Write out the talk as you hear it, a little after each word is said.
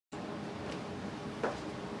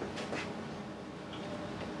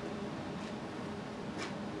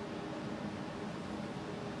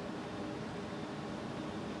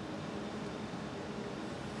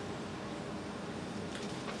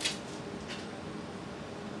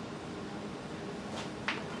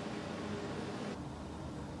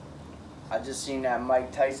I just seen that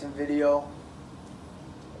Mike Tyson video.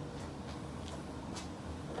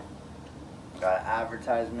 Got an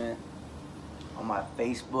advertisement on my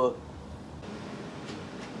Facebook.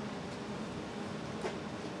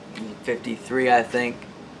 He's 53, I think.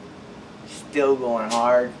 Still going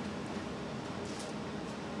hard.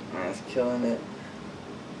 Man's killing it.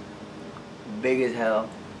 Big as hell.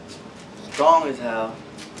 Strong as hell.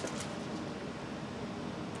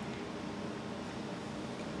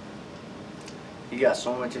 He got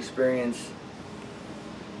so much experience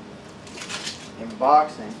in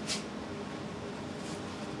boxing.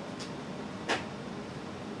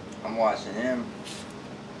 I'm watching him.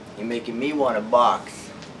 He making me want to box.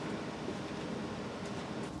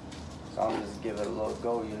 So I'm just give it a little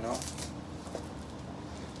go, you know.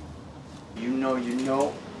 You know, you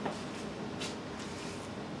know.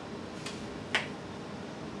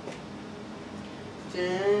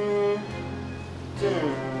 Dun,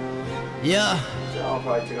 dun. Yeah. I'll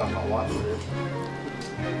probably take off my watch for this.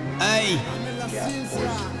 Hey. Yeah,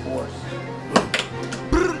 force.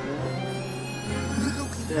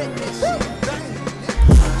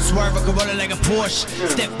 Swerve a Corolla like a Porsche.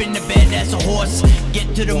 Step in the bed, that's a horse.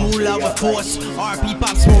 Get to the moolah with force. RP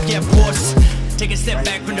pop smoke, yeah, of course. Take a step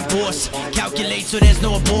back from the force. Calculate so there's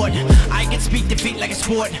no abort. I can speak defeat like a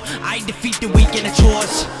sport. I defeat the weak in the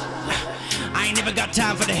chores. I ain't never got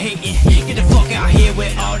time for the hating. Get the fuck out here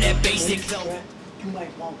with all that basic. You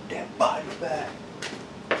might want that body back.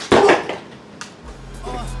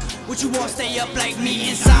 What you want, stay up like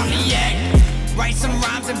me, insomniac. Write some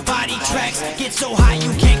rhymes and body tracks. Get so high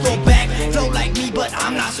you can't go back. Flow like me, but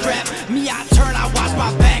I'm not strapped. Me, I turn, I watch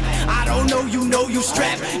my back. I don't know, you know you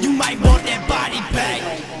strapped. You might want that body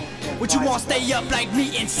back. What you want, stay up like me,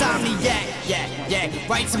 insomniac. Yeah.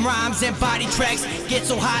 Write some rhymes and body tracks. Get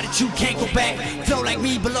so high that you can't go back. Flow like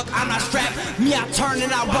me, but look, I'm not strapped. Me, I turn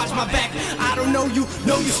and I watch my back. I don't know, you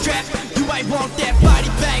know you strapped. You might want that body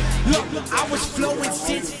back. Look, I was flowing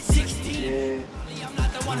since 16. I'm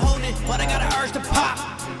not the one holding, but I got an urge to pop,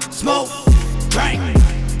 smoke, drink,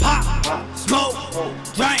 pop, smoke,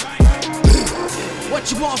 drink.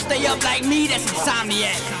 What you want, stay up like me, that's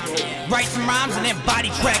insomniac. Write some rhymes and then body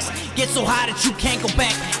tracks. Get so high that you can't go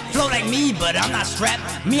back. Flow like me, but I'm not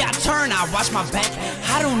strapped. Me, I turn, I watch my back.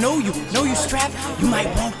 I don't know you strapped. You might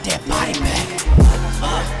want that body back.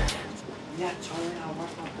 Me, I turn, I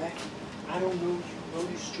watch my back. I don't know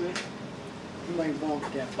you strapped. You might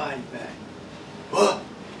want that body back.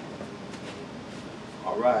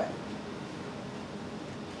 Alright.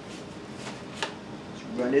 Let's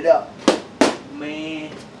run it up.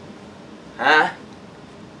 Man. Huh?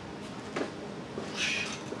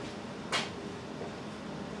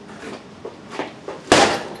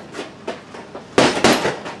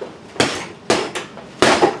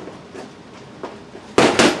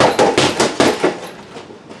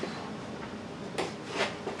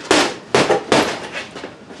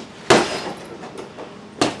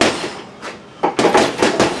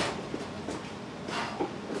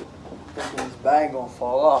 This bag gonna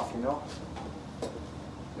fall off, you know.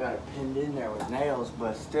 Got it pinned in there with nails,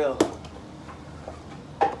 but still,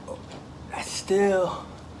 that's still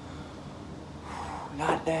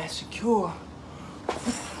not that secure. I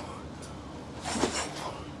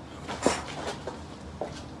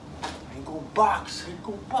ain't gonna box.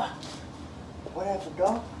 Whatever,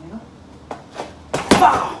 dog. You know.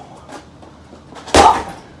 Bow.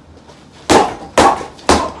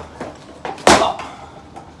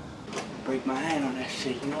 Break my hand on that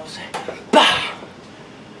shit, you know what I'm saying? Bah!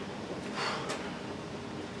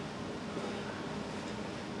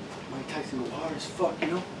 Mike Tyson go hard as fuck, you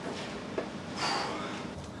know?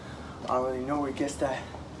 I don't really know where he gets that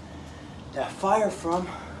fire from,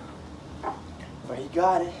 but he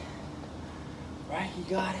got it. Right? He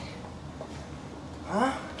got it.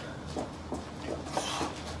 Huh?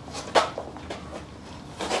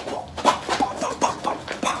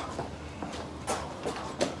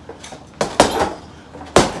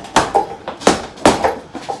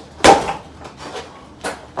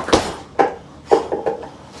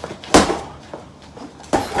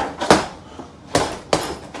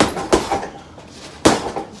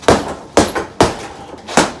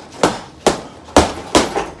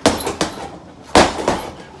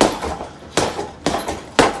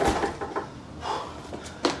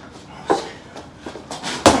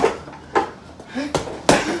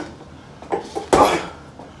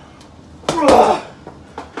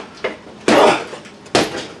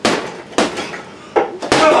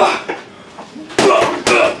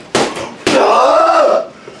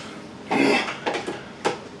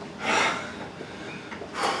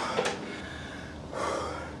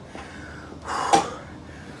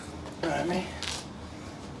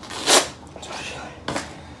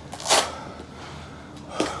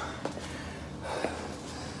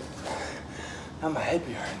 my head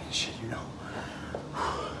be hurting and shit, you know.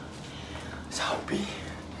 That's how it be.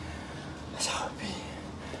 That's how it be.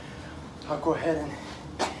 I'll go ahead and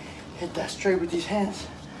hit that straight with these hands.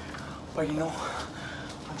 But you know,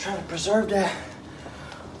 I'm trying to preserve that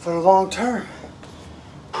for the long term.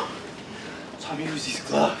 So I'm gonna use these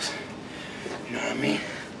gloves. You know what I mean?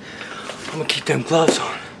 I'm gonna keep them gloves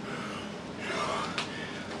on.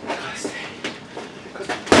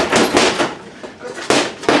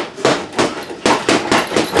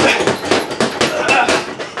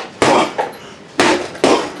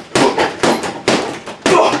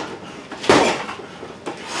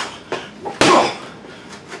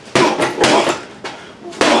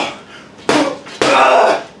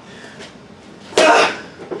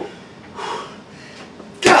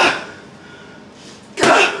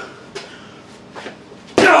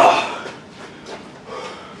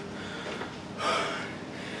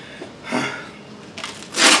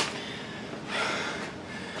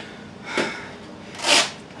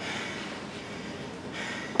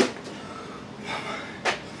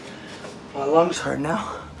 My lungs hurt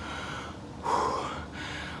now.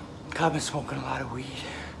 I've been smoking a lot of weed.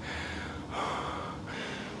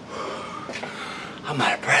 I'm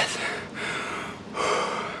out of breath.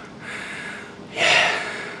 Yeah.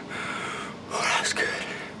 Oh, that was good.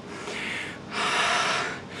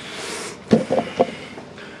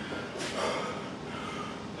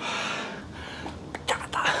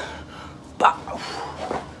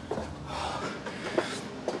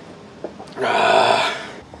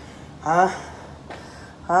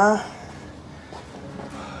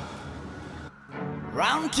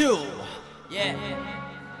 Round 2. Yeah.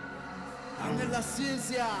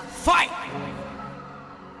 Fight!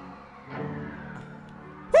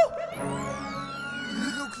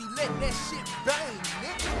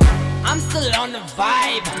 I'm still on the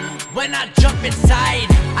vibe. When I jump inside,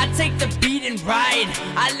 I take the beat and ride.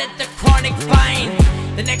 I let the chronic find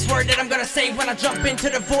the next word that I'm gonna say when I jump into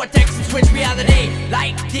the vortex and switch reality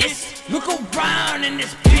like this. Look around in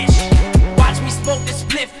this bitch. Watch me smoke this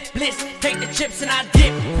spliff, bliss. Take the chips and I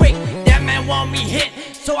dip quick. That man want me hit,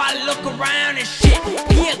 so I look around and shit.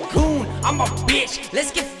 He a goon, I'm a bitch.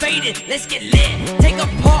 Let's get faded, let's get lit. Take a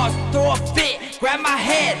pause, throw a fit, grab my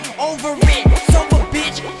head over it. Sober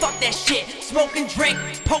bitch, fuck that shit. Smoke and drink,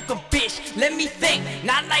 poke a bitch. Let me think,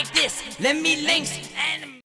 not like this. Let me links and